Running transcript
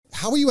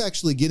how are you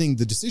actually getting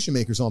the decision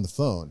makers on the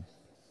phone?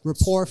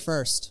 Rapport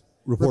first.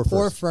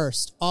 Rapport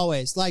first.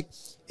 Always. Like,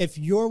 if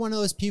you're one of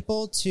those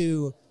people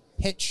to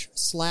pitch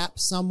slap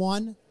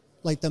someone,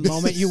 like the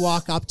moment you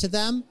walk up to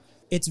them,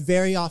 it's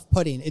very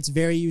off-putting. It's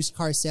very used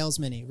car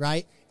salesman-y,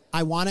 right?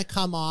 I want to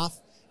come off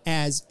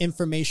as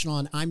informational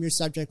and I'm your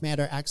subject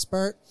matter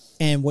expert.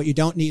 And what you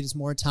don't need is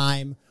more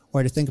time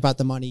or to think about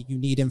the money. You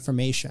need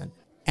information.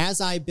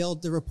 As I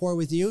build the rapport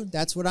with you,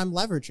 that's what I'm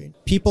leveraging.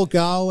 People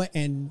go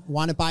and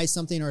want to buy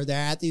something, or they're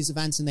at these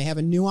events and they have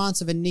a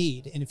nuance of a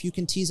need. And if you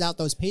can tease out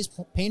those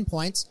pain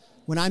points,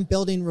 when I'm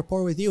building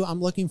rapport with you, I'm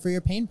looking for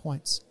your pain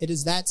points. It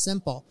is that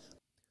simple.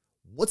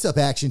 What's up,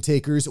 action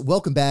takers?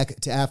 Welcome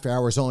back to After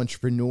Hours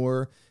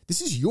Entrepreneur.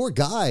 This is your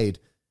guide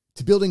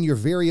to building your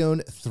very own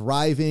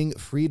thriving,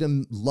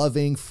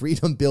 freedom-loving,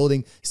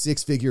 freedom-building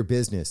six-figure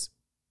business.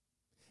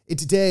 And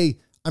today,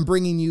 I'm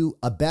bringing you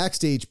a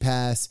backstage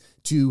pass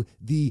to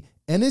the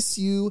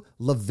NSU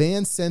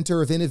Levan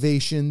Center of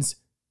Innovation's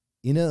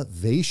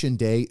Innovation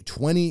Day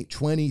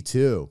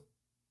 2022.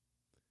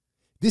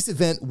 This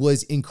event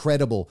was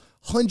incredible.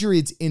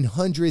 Hundreds and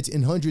hundreds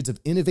and hundreds of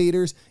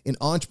innovators and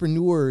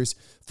entrepreneurs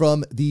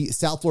from the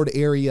South Florida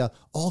area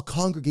all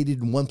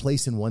congregated in one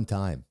place in one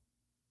time.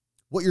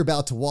 What you're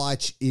about to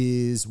watch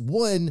is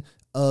one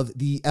of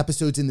the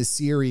episodes in the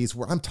series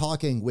where I'm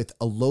talking with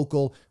a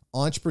local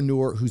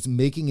entrepreneur who's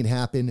making it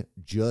happen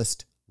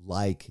just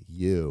like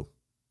you.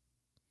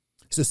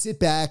 So sit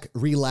back,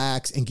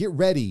 relax, and get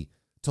ready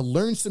to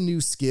learn some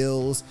new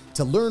skills,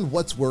 to learn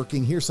what's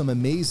working, hear some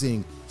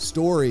amazing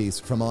stories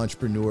from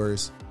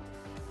entrepreneurs,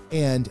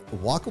 and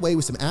walk away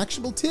with some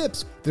actionable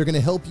tips that are going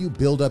to help you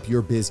build up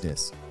your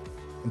business.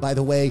 And by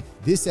the way,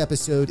 this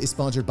episode is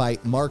sponsored by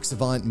Mark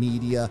Savant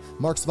Media.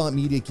 Mark Savant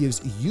Media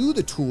gives you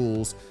the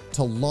tools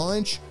to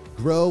launch,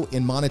 grow,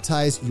 and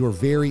monetize your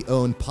very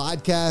own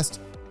podcast.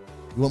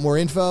 You want more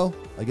info? All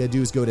you got to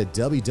do is go to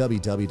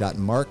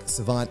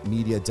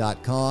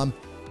www.marksavantmedia.com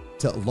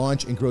to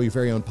launch and grow your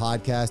very own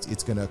podcast.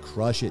 It's going to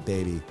crush it,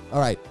 baby. All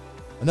right,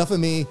 enough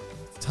of me.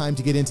 It's time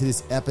to get into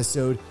this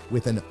episode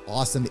with an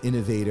awesome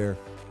innovator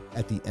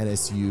at the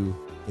NSU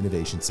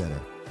Innovation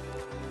Center.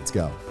 Let's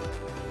go.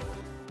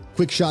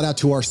 Quick shout out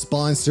to our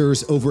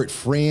sponsors over at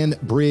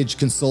Querybridge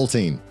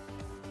Consulting.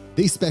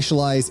 They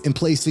specialize in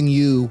placing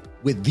you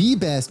with the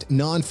best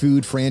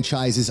non-food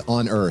franchises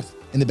on earth.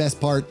 And the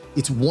best part,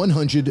 it's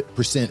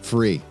 100%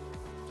 free.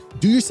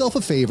 Do yourself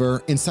a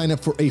favor and sign up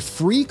for a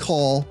free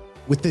call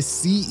with the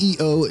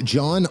CEO,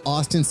 John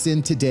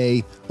Austinson,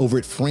 today over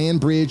at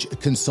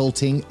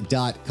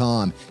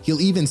FranBridgeConsulting.com. He'll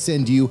even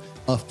send you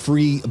a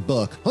free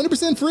book,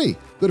 100% free.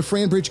 Go to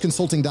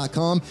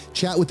FranBridgeConsulting.com,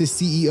 chat with the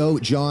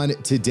CEO, John,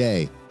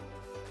 today.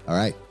 All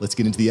right, let's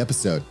get into the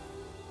episode.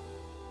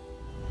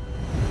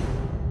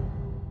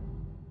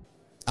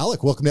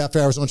 Alec, welcome to After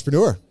Hours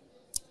Entrepreneur.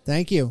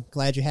 Thank you.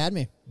 Glad you had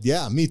me.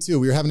 Yeah, me too.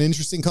 We were having an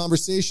interesting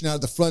conversation out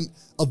at the front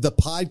of the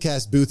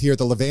podcast booth here at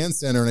the Levan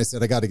Center, and I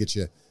said, I got to get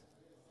you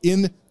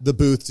in the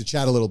booth to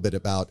chat a little bit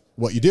about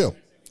what you do.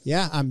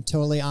 Yeah, I'm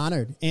totally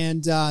honored.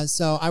 And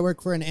so I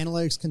work for an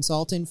analytics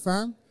consulting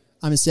firm.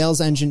 I'm a sales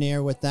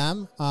engineer with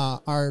them.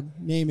 Our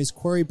name is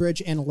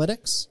Querybridge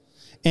Analytics,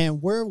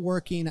 and we're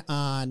working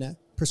on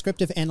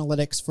prescriptive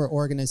analytics for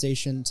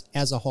organizations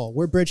as a whole.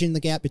 We're bridging the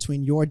gap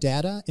between your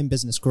data and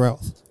business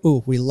growth.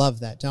 Ooh, we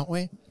love that, don't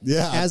we?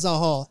 Yeah. As a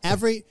whole,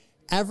 every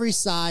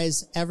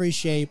size, every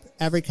shape,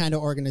 every kind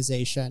of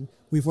organization.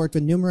 We've worked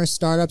with numerous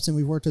startups and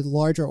we've worked with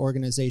larger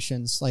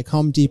organizations like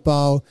Home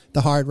Depot,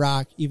 the Hard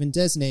Rock, even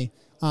Disney,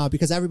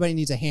 because everybody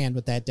needs a hand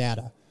with that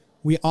data.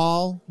 We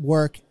all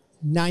work,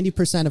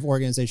 90% of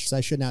organizations,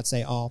 I should not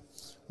say all,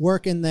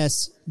 work in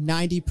this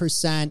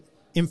 90%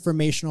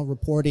 informational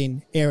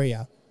reporting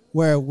area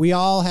where we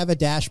all have a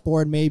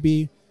dashboard,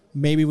 maybe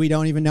we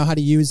don't even know how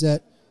to use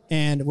it,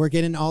 and we're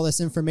getting all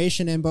this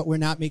information in, but we're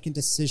not making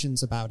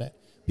decisions about it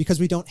because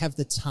we don't have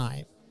the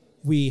time.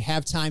 We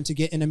have time to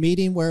get in a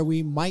meeting where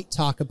we might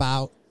talk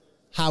about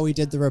how we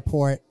did the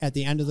report at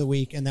the end of the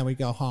week, and then we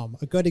go home.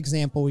 A good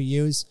example we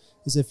use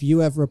is if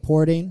you have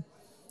reporting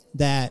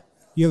that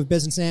you have a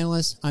business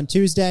analyst on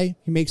Tuesday,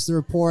 he makes the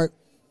report,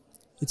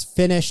 it's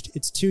finished,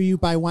 it's to you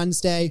by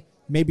Wednesday,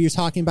 maybe you're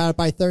talking about it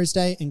by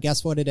Thursday, and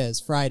guess what it is?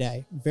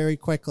 Friday, very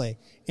quickly.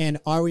 And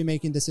are we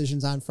making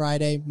decisions on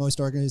Friday? Most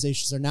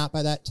organizations are not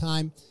by that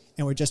time,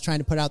 and we're just trying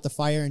to put out the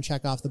fire and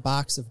check off the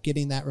box of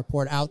getting that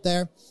report out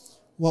there.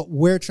 What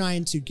we're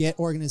trying to get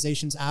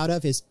organizations out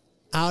of is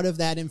out of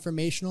that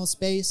informational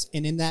space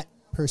and in that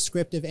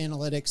prescriptive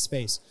analytics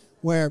space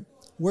where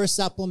we're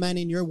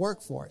supplementing your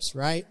workforce,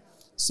 right?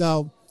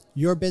 So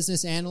your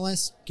business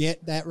analysts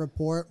get that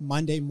report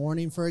Monday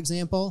morning, for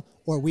example,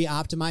 or we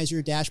optimize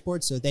your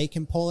dashboard so they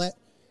can pull it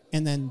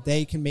and then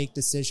they can make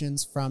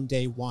decisions from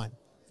day one.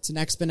 It's an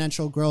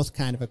exponential growth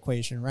kind of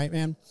equation, right,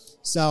 man?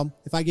 So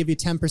if I give you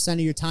 10% of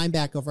your time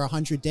back over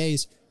 100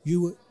 days,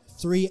 you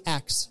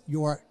 3x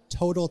your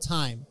total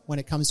time when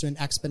it comes to an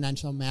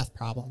exponential math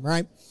problem,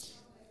 right?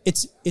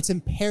 It's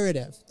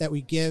imperative that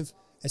we give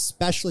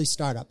especially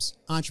startups,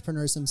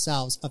 entrepreneurs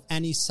themselves of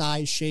any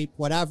size, shape,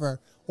 whatever,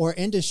 or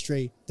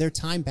industry, their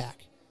time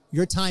back.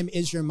 Your time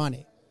is your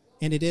money,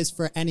 and it is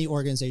for any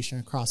organization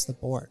across the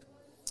board.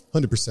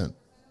 100%.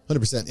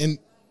 100%. And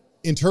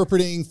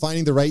interpreting,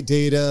 finding the right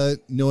data,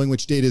 knowing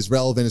which data is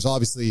relevant is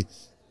obviously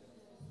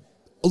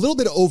a little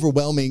bit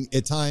overwhelming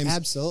at times.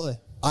 Absolutely.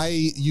 I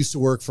used to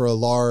work for a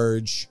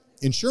large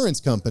insurance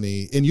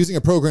company, and using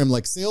a program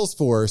like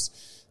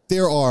Salesforce,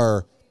 there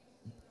are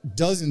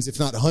dozens, if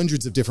not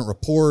hundreds of different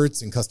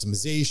reports and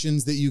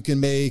customizations that you can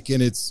make.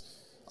 And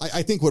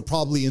I think what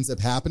probably ends up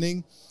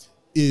happening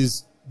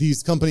is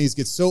these companies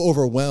get so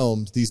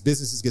overwhelmed, these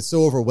businesses get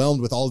so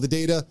overwhelmed with all the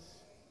data,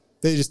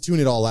 they just tune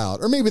it all out.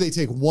 Or maybe they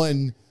take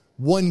one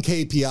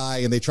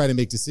KPI and they try to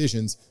make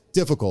decisions.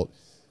 Difficult.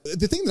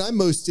 The thing that I'm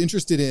most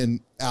interested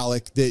in,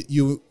 Alec, that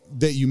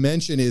you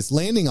mentioned is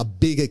landing a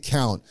big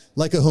account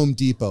like a Home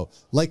Depot,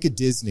 like a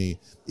Disney.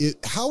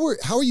 How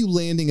are you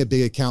landing a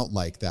big account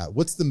like that?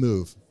 What's the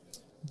move?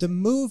 The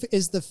move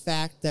is the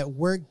fact that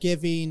we're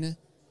giving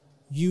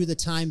you the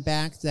time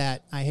back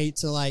that I hate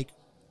to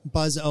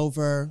buzz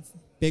over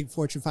big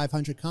Fortune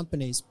 500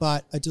 companies,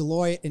 but a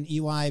Deloitte, an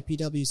EY,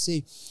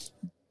 PwC,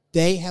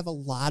 they have a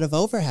lot of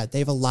overhead. They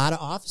have a lot of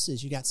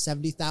offices. You got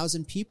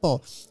 70,000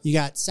 people. You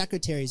got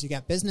secretaries. You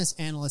got business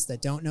analysts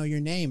that don't know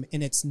your name.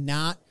 And it's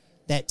not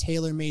that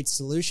tailor-made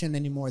solution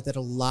anymore that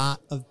a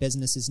lot of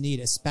businesses need,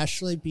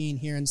 especially being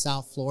here in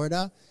South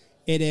Florida.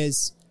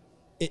 It's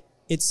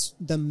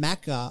the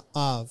mecca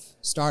of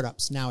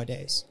startups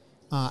nowadays.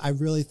 I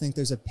really think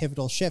there's a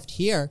pivotal shift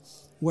here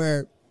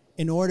where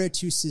in order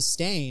to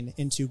sustain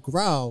and to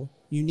grow,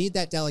 you need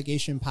that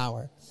delegation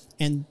power.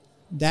 And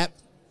that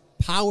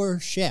power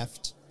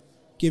shift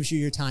gives you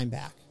your time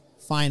back,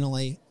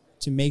 finally,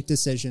 to make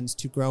decisions,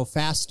 to grow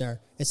faster,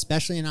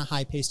 especially in a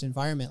high-paced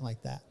environment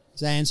like that.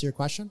 Does that answer your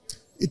question?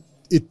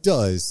 It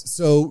does.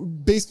 So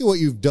basically what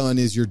you've done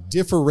is you're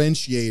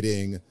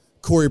differentiating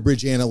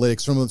Querybridge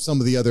Analytics from some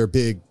of the other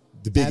big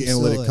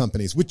analytic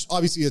companies, which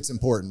obviously it's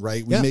important,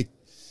 right?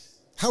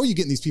 How are you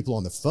getting these people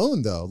on the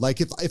phone, though? Like,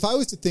 if I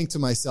was to think to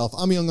myself,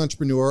 I'm a young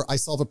entrepreneur, I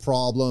solve a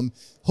problem,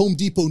 Home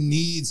Depot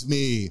needs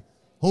me,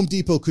 Home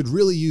Depot could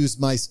really use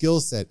my skill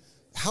set.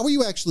 How are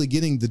you actually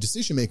getting the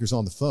decision makers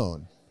on the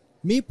phone?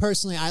 Me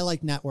personally, I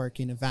like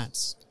networking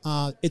events.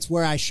 It's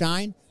where I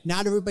shine.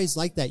 Not everybody's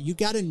like that. You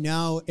got to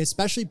know,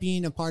 especially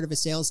being a part of a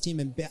sales team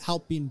and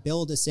helping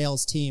build a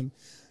sales team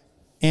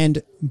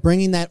and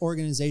bringing that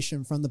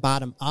organization from the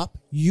bottom up,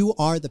 you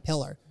are the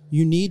pillar.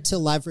 You need to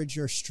leverage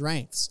your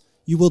strengths.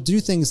 You will do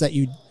things that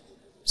you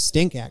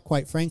stink at,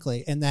 quite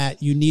frankly, and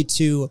that you need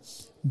to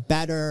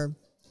better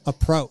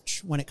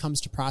approach when it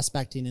comes to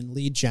prospecting and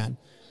lead gen.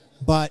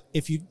 But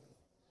if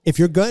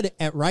you're good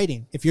at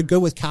writing, if you're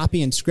good with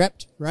copy and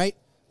script, right?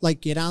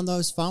 Like, get on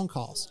those phone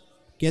calls,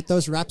 get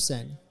those reps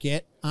in,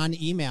 get on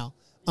email.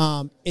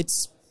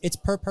 It's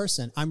per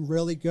person. I'm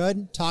really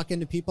good talking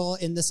to people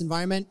in this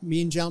environment,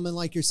 me and gentlemen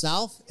like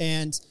yourself.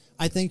 And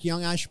I think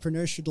young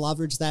entrepreneurs should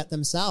leverage that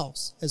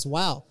themselves as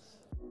well.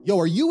 Yo,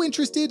 are you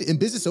interested in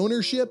business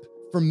ownership?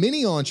 For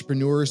many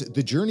entrepreneurs,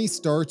 the journey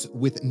starts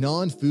with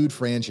non-food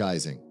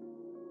franchising.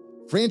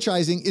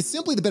 Franchising is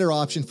simply the better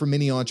option for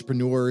many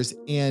entrepreneurs,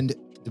 and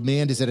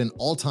demand is at an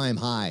all-time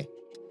high.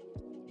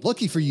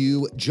 Lucky for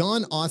you,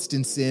 John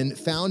Austinson,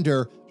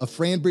 founder of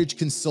Querybridge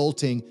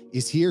Consulting,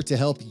 is here to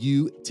help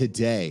you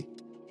today.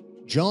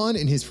 John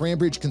and his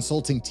Querybridge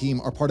Consulting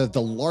team are part of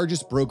the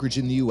largest brokerage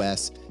in the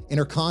U.S. and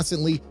are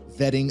constantly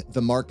vetting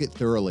the market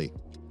thoroughly.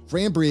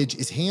 Querybridge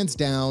is hands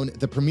down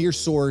the premier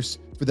source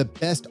for the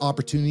best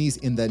opportunities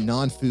in the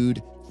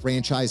non-food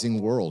franchising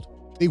world.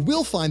 They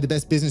will find the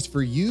best business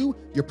for you,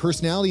 your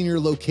personality, and your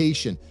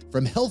location.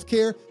 From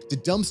healthcare to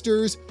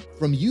dumpsters,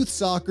 from youth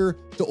soccer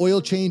to oil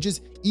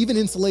changes, even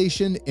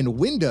insulation and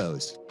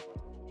windows.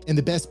 And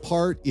the best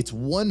part, it's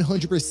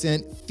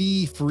 100%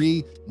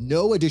 fee-free,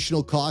 no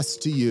additional costs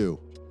to you.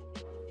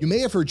 You may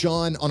have heard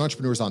John on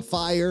Entrepreneurs on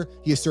Fire.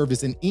 He has served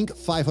as an Inc.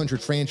 500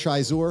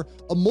 franchisor,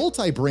 a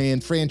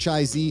multi-brand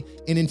franchisee,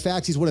 and in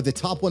fact, he's one of the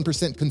top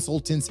 1%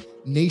 consultants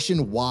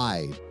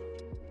nationwide.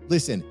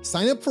 Listen,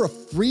 sign up for a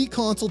free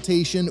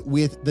consultation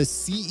with the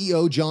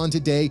CEO, John,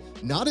 today.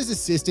 Not his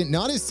assistant,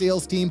 not his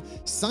sales team.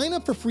 Sign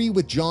up for free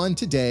with John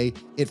today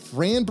at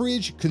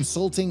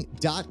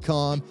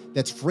FranbridgeConsulting.com.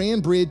 That's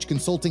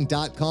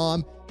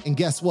FranbridgeConsulting.com. And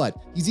guess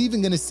what? He's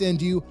even going to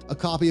send you a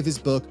copy of his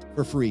book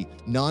for free,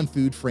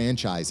 Non-Food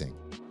Franchising.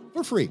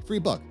 For free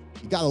book.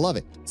 You got to love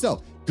it.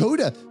 So go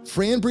to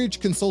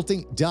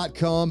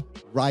FranbridgeConsulting.com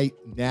right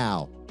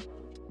now.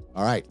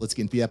 All right, let's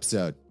get into the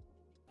episode.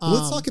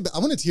 Let's talk about, I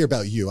want to hear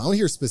about you. I want to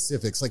hear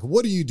specifics. Like,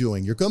 what are you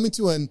doing? You're coming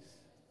to a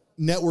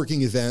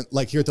networking event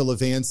like here at the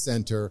Levant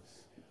Center.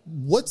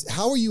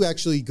 How are you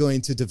actually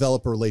going to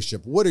develop a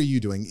relationship? What are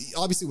you doing?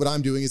 Obviously, what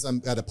I'm doing is I'm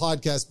at a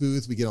podcast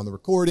booth. We get on the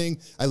recording.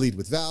 I lead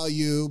with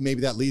value. Maybe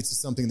that leads to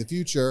something in the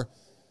future.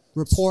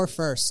 Rapport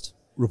first.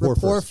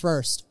 Rapport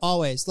first.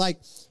 Always.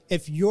 Like,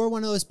 if you're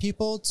one of those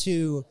people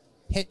to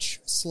pitch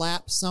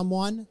slap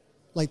someone,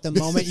 like the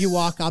moment you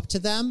walk up to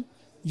them,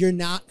 you're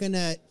not going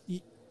to...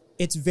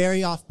 it's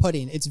very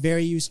off-putting. It's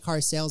very used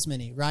car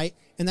salesman-y, right?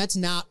 And that's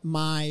not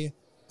my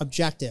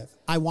objective.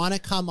 I want to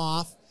come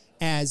off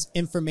as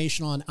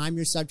informational and I'm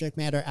your subject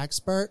matter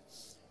expert.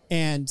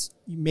 And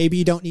maybe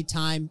you don't need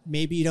time.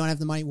 Maybe you don't have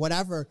the money,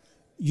 whatever.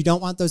 You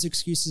don't want those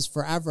excuses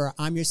forever.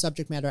 I'm your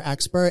subject matter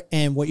expert.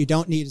 And what you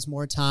don't need is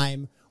more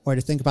time or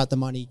to think about the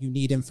money. You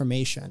need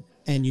information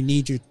and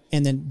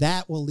and then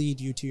that will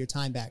lead you to your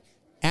time back.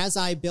 As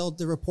I build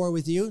the rapport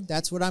with you,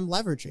 that's what I'm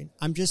leveraging.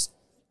 I'm just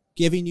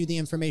giving you the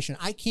information.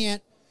 I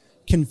can't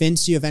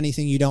convince you of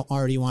anything you don't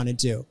already want to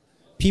do.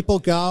 People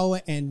go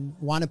and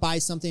want to buy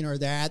something or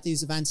they're at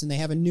these events and they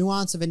have a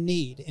nuance of a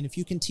need. And if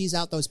you can tease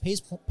out those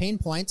pain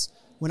points,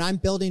 when I'm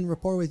building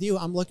rapport with you,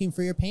 I'm looking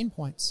for your pain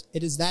points.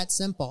 It is that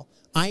simple.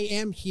 I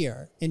am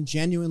here and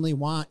genuinely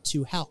want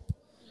to help.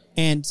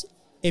 And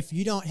if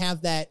you don't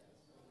have that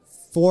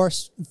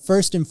first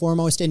and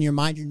foremost in your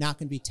mind, you're not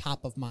going to be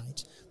top of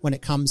mind when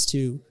it comes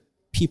to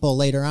people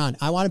later on.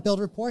 I want to build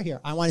rapport here.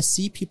 I want to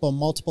see people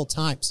multiple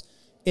times.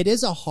 It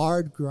is a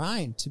hard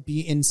grind to be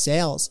in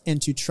sales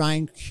and to try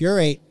and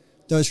curate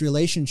those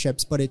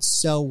relationships, but it's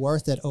so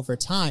worth it over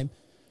time.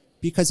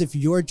 Because if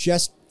you're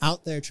just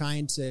out there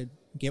trying to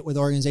get with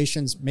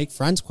organizations, make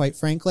friends, quite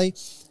frankly,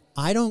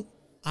 I don't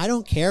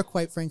care,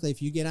 quite frankly,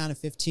 if you get on a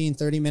 15,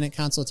 30-minute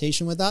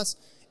consultation with us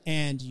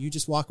and you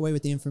just walk away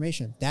with the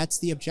information. That's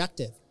the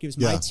objective. It gives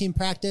my team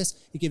practice.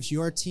 It gives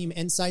your team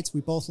insights.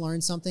 We both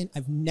learn something.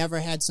 I've never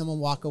had someone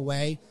walk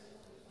away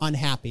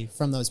unhappy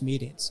from those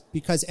meetings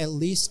because at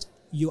least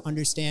you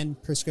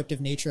understand prescriptive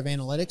nature of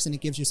analytics and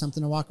it gives you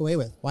something to walk away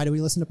with. Why do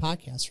we listen to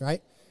podcasts,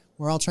 right?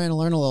 We're all trying to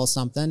learn a little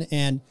something.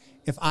 And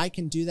if I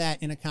can do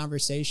that in a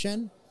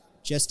conversation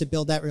just to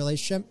build that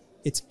relationship,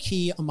 it's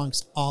key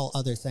amongst all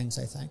other things,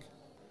 I think.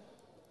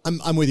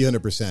 I'm with you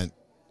 100%.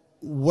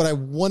 What I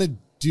want to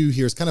do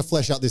here is kind of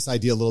flesh out this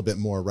idea a little bit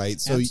more,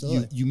 right? So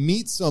you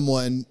meet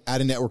someone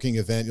at a networking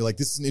event. You're like,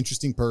 this is an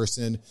interesting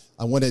person.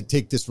 I want to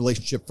take this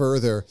relationship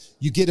further.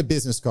 You get a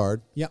business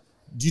card. Yep.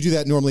 Do you do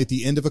that normally at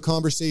the end of a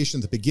conversation,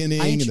 at the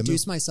beginning? I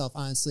introduce myself,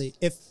 honestly.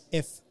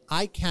 If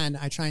I can,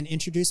 I try and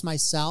introduce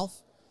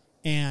myself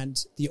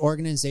and the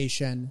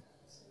organization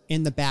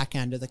in the back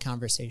end of the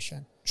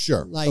conversation.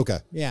 Sure. Okay.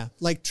 Yeah.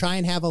 Like try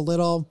and have a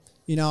little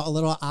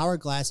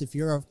hourglass if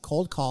you're a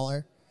cold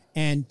caller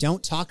and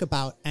don't talk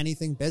about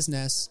anything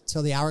business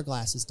till the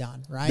hourglass is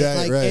done, right?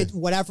 Yeah, right.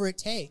 Whatever it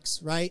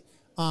takes, right?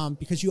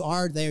 Because you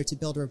are there to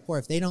build a rapport.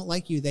 If they don't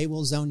like you, they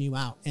will zone you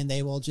out and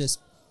they will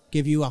just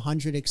give you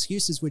 100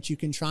 excuses, which you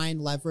can try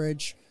and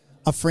leverage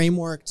a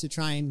framework to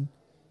try and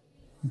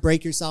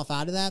break yourself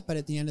out of that. But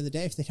at the end of the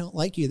day, if they don't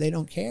like you, they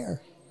don't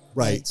care.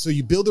 Right. So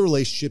you build a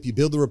relationship, you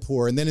build the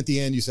rapport, and then at the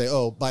end you say,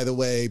 oh, by the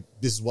way,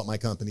 this is what my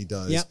company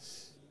does. Yep.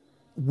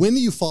 When do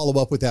you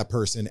follow up with that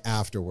person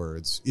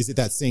afterwards? Is it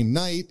that same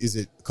night? Is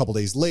it a couple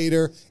days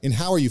later? And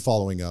how are you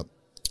following up?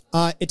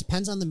 It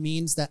depends on the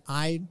means that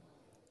I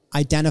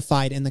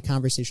identified in the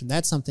conversation.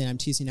 That's something I'm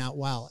teasing out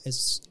well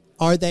is,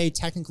 are they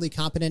technically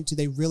competent? Do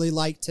they really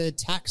like to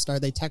text? Are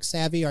they tech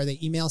savvy? Are they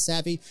email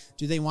savvy?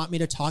 Do they want me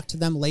to talk to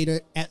them later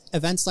at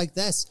events like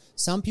this?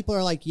 Some people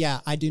are like,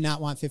 yeah, I do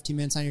not want 15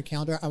 minutes on your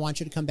calendar. I want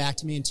you to come back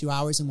to me in 2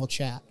 hours and we'll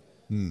chat.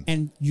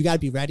 And you got to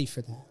be ready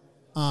for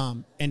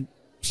that. And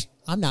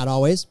I'm not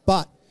always,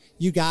 but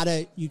you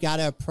gotta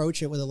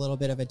approach it with a little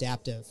bit of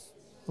adaptive,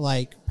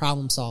 like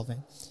problem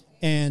solving.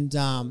 And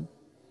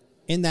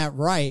in that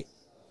right,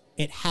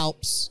 it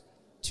helps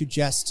to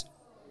just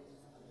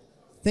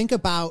think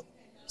about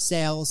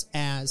sales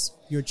as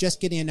you're just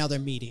getting another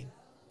meeting.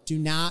 Do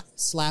not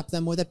slap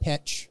them with a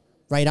pitch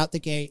right out the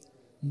gate.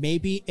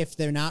 Maybe if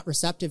they're not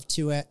receptive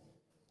to it,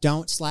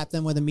 don't slap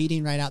them with a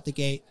meeting right out the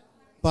gate,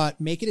 but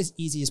make it as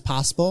easy as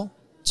possible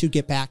to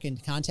get back in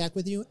contact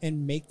with you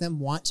and make them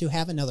want to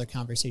have another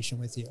conversation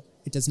with you.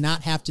 It does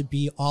not have to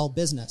be all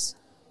business.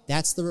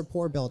 That's the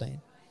rapport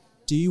building.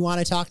 Do you want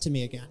to talk to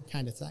me again?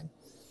 Kind of thing.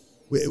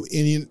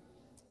 And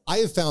I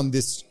have found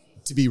this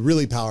to be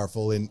really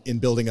powerful in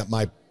building up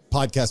my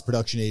podcast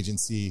production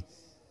agency.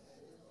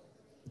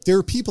 There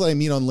are people I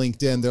meet on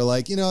LinkedIn. They're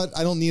like, you know what?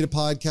 I don't need a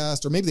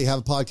podcast, or maybe they have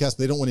a podcast, but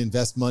they don't want to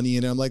invest money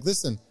in it. I'm like,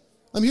 listen,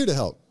 I'm here to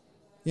help.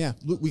 Yeah.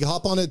 We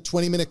hop on a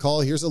 20-minute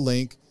call. Here's a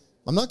link.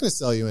 I'm not going to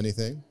sell you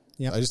anything.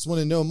 Yeah. I just want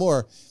to know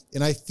more.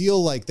 And I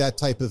feel like that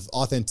type of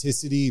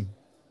authenticity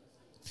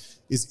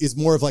is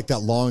more of like that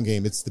long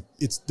game. It's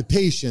the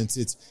patience.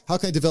 It's how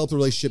can I develop a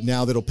relationship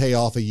now that'll pay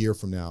off a year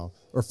from now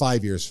or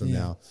 5 years from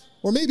now,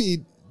 or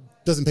maybe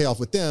doesn't pay off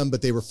with them,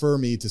 but they refer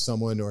me to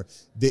someone, or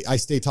I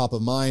stay top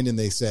of mind and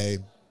they say,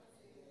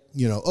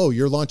 you know, oh,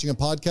 you're launching a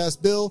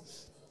podcast, Bill?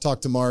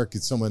 Talk to Mark.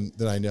 It's someone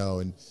that I know.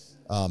 And,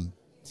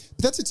 but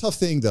that's a tough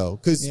thing though,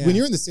 because when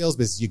you're in the sales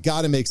business, you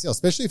got to make sales,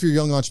 especially if you're a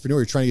young entrepreneur,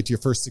 you're trying to get to your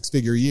first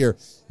 6-figure year.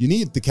 You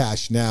need the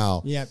cash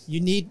now. Yeah. You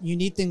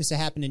need things to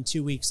happen in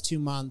 2 weeks, 2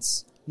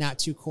 months, not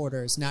 2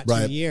 quarters, not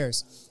 2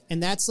 years.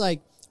 And that's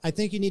like, I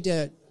think you need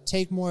to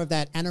take more of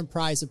that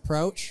enterprise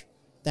approach,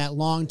 that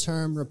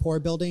long-term rapport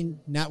building.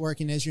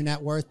 Networking is your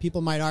net worth.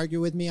 People might argue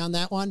with me on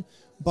that one,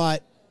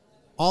 but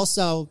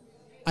also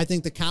I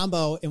think the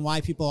combo and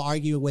why people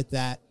argue with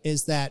that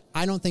is that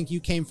I don't think you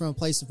came from a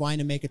place of wanting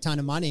to make a ton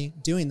of money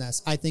doing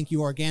this. I think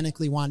you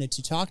organically wanted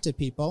to talk to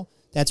people.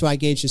 That's why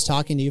Gage is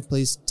talking to you.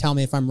 Please tell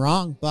me if I'm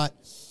wrong. But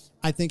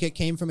I think it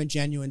came from a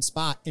genuine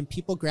spot, and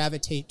people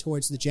gravitate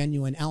towards the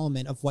genuine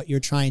element of what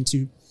you're trying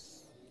to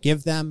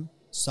give them,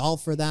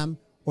 solve for them,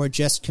 or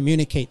just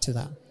communicate to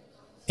them.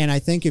 And I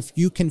think if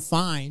you can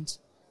find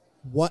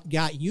what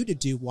got you to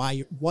do,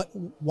 why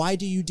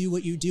do you do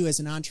what you do as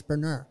an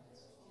entrepreneur?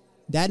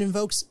 That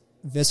invokes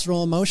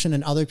visceral emotion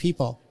in other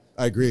people.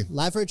 I agree.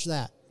 Leverage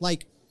that.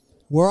 Like,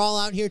 we're all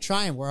out here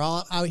trying. We're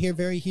all out here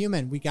very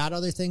human. We got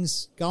other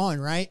things going,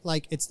 right?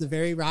 Like, it's the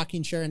very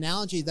rocking chair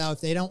analogy, though.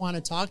 If they don't want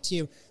to talk to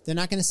you, they're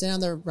not going to sit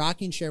on their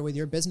rocking chair with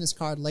your business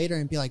card later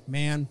and be like,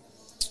 man,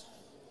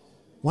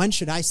 when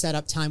should I set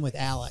up time with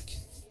Alec?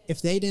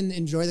 If they didn't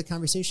enjoy the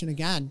conversation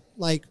again,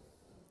 like,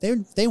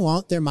 they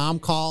won't. Their mom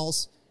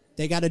calls.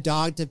 They got a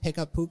dog to pick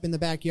up poop in the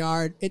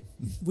backyard.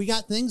 We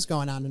got things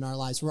going on in our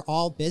lives. We're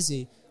all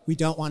busy. We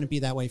don't want to be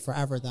that way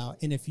forever, though.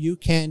 And if you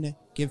can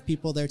give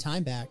people their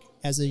time back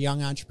as a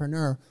young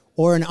entrepreneur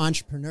or an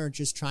entrepreneur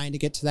just trying to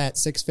get to that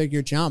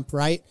 6-figure jump,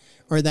 right?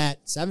 Or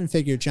that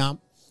 7-figure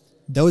jump,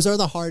 those are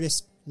the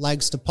hardest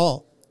legs to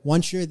pull.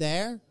 Once you're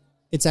there,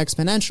 it's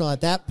exponential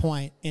at that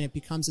point, and it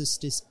becomes a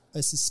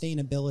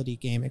sustainability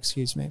game,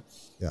 excuse me.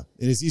 Yeah.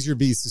 And it's easier to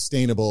be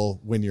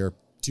sustainable when you're,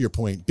 to your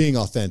point, being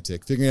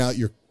authentic, figuring out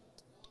your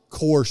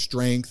core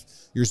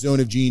strength, your zone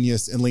of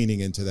genius, and leaning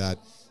into that.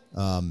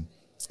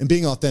 And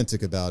being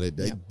authentic about it.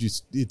 Yeah.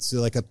 It's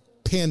like a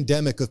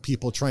pandemic of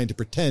people trying to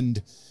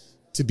pretend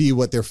to be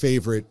what their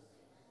favorite,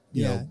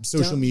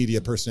 social media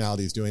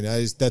personality is doing.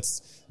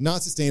 That's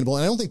not sustainable.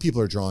 And I don't think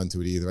people are drawn to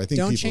it either. I think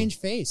don't change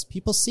face.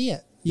 People see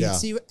it. You can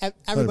see,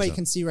 everybody 100%.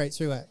 Can see right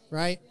through it,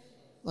 right?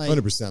 Like,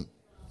 100%.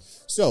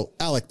 So,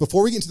 Alec,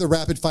 before we get into the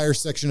rapid fire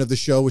section of the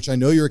show, which I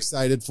know you're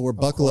excited for,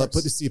 buckle up,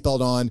 put the seatbelt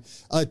on.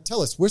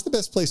 Tell us, where's the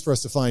best place for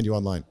us to find you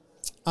online?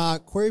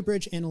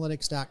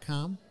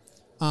 Querybridgeanalytics.com.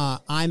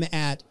 I'm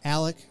at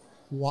Alec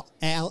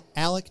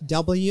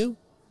W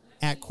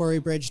at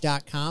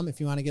querybridge.com if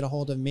you want to get a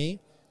hold of me.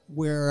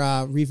 We're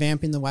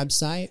revamping the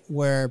website.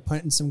 We're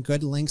putting some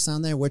good links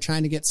on there. We're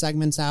trying to get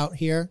segments out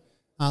here,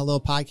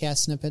 little podcast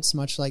snippets,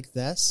 much like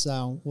this.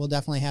 So we'll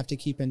definitely have to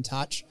keep in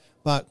touch.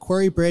 But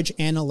Querybridge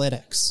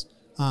Analytics,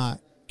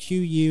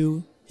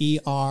 QUERY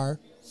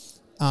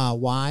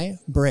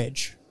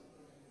Bridge.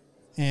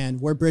 And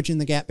we're bridging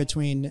the gap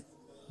between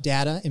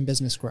data and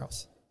business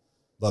growth.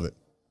 Love it.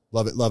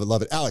 Love it, love it,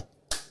 love it. Alec,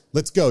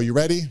 let's go. You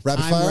ready?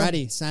 Rapid fire? I'm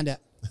ready. Send it.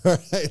 All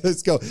right,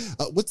 let's go.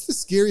 What's the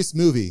scariest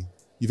movie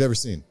you've ever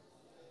seen?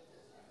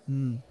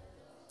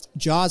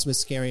 Jaws was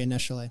scary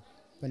initially,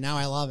 but now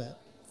I love it.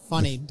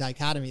 Funny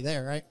dichotomy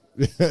there, right?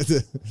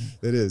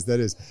 That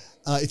is.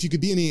 If you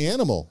could be any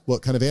animal,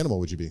 what kind of animal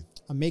would you be?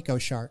 A mako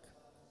shark.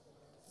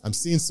 I'm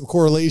seeing some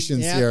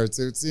correlations here. It's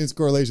seeing some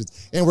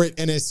correlations. And we're at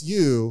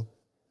NSU,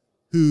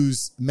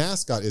 whose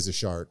mascot is a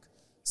shark.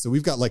 So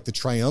we've got like the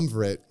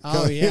triumvirate.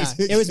 Oh, yeah.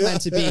 It was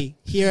meant to be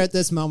here at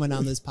this moment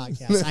on this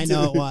podcast. I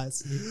know it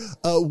was.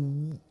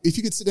 If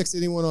you could sit next to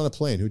anyone on a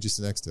plane, who'd you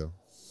sit next to?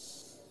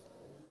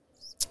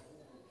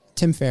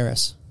 Tim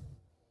Ferriss.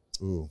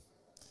 Ooh.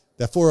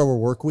 That 4-hour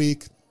work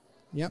week.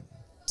 Yep.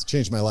 It's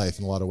changed my life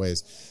in a lot of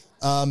ways.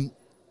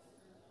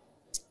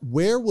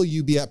 Where will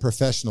you be at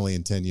professionally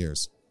in 10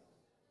 years?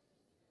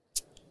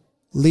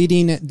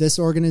 Leading this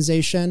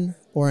organization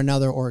or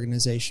another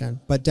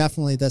organization, but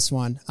definitely this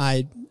one.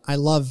 I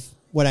love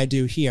what I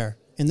do here,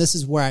 and this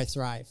is where I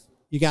thrive.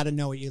 You got to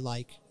know what you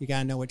like. You got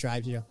to know what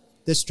drives you.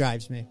 This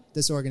drives me.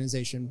 This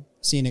organization,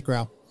 seeing it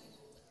grow.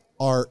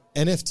 Are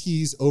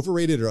NFTs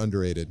overrated or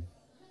underrated?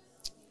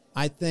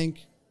 I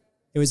think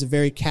it was a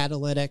very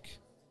catalytic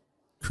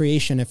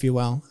creation, if you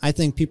will. I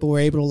think people were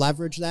able to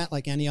leverage that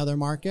like any other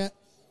market.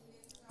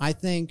 I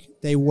think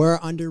they were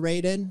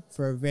underrated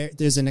for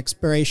there's an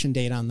expiration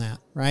date on that,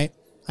 right?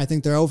 I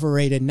think they're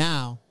overrated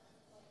now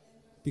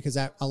because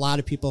a lot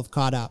of people have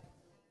caught up.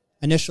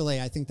 Initially,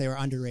 I think they were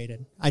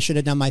underrated. I should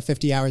have done my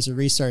 50 hours of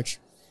research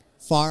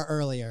far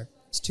earlier.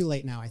 It's too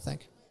late now, I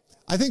think.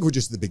 I think we're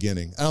just at the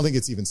beginning. I don't think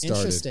it's even started.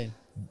 Interesting.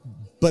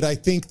 But I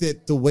think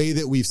that the way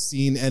that we've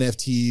seen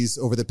NFTs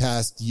over the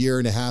past year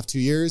and a half, 2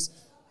 years,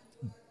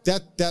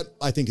 that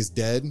I think is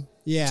dead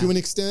to an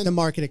extent. The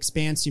market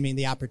expands, you mean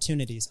the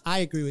opportunities. I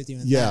agree with you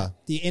in that.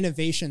 The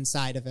innovation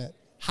side of it,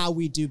 how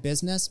we do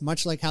business,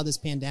 much like how this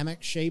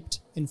pandemic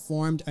shaped and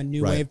formed a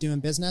new way of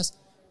doing business,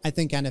 I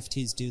think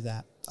NFTs do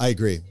that. I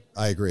agree.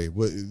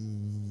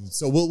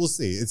 So we'll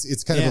see.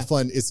 It's kind of a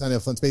fun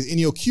space. And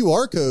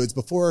QR codes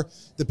before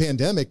the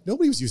pandemic,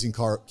 nobody was using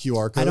QR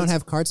codes. I don't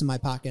have cards in my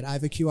pocket. I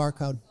have a QR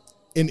code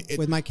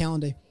with my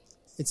calendar.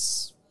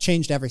 It's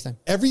changed everything.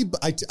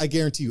 I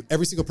guarantee you,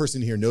 every single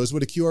person here knows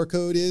what a QR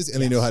code is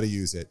and they know how to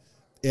use it.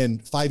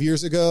 And 5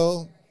 years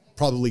ago,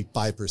 probably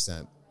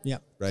 5%.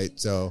 Yep. Right.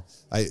 So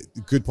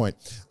good point.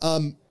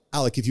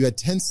 Alec, if you had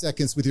 10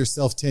 seconds with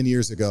yourself 10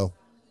 years ago,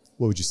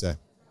 what would you say?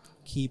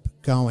 Keep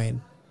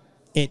going.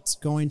 It's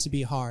going to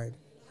be hard,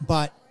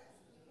 but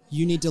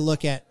you need to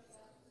look at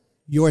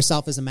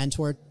yourself as a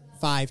mentor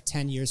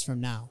 5-10 years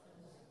from now.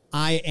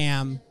 I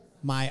am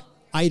my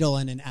idol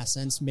in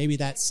essence. Maybe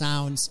that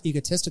sounds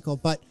egotistical,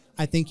 but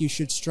I think you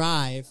should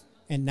strive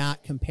and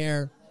not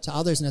compare to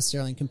others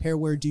necessarily, and compare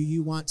where do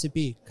you want to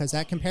be, because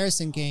that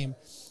comparison game,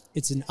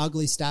 it's an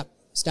ugly step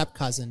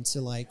cousin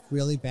to like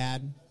really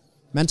bad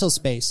mental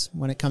space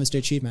when it comes to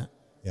achievement.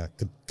 Yeah,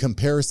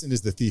 comparison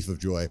is the thief of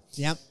joy.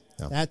 Yep.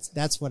 Yeah.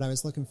 That's what I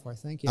was looking for.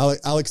 Thank you.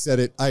 Alex said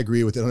it. I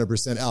agree with it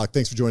 100%. Alec,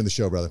 thanks for joining the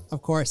show, brother.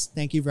 Of course.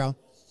 Thank you, bro.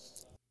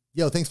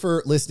 Yo, thanks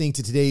for listening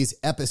to today's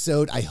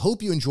episode. I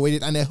hope you enjoyed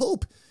it, and I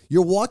hope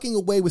you're walking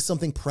away with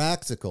something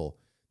practical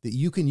that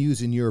you can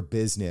use in your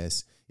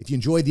business. If you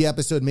enjoyed the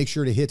episode, make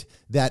sure to hit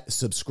that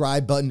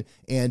subscribe button,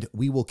 and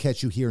we will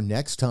catch you here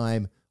next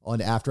time on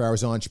After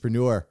Hours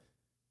Entrepreneur.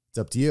 It's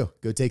up to you.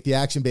 Go take the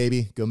action,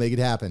 baby. Go make it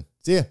happen.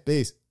 See ya.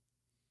 Peace.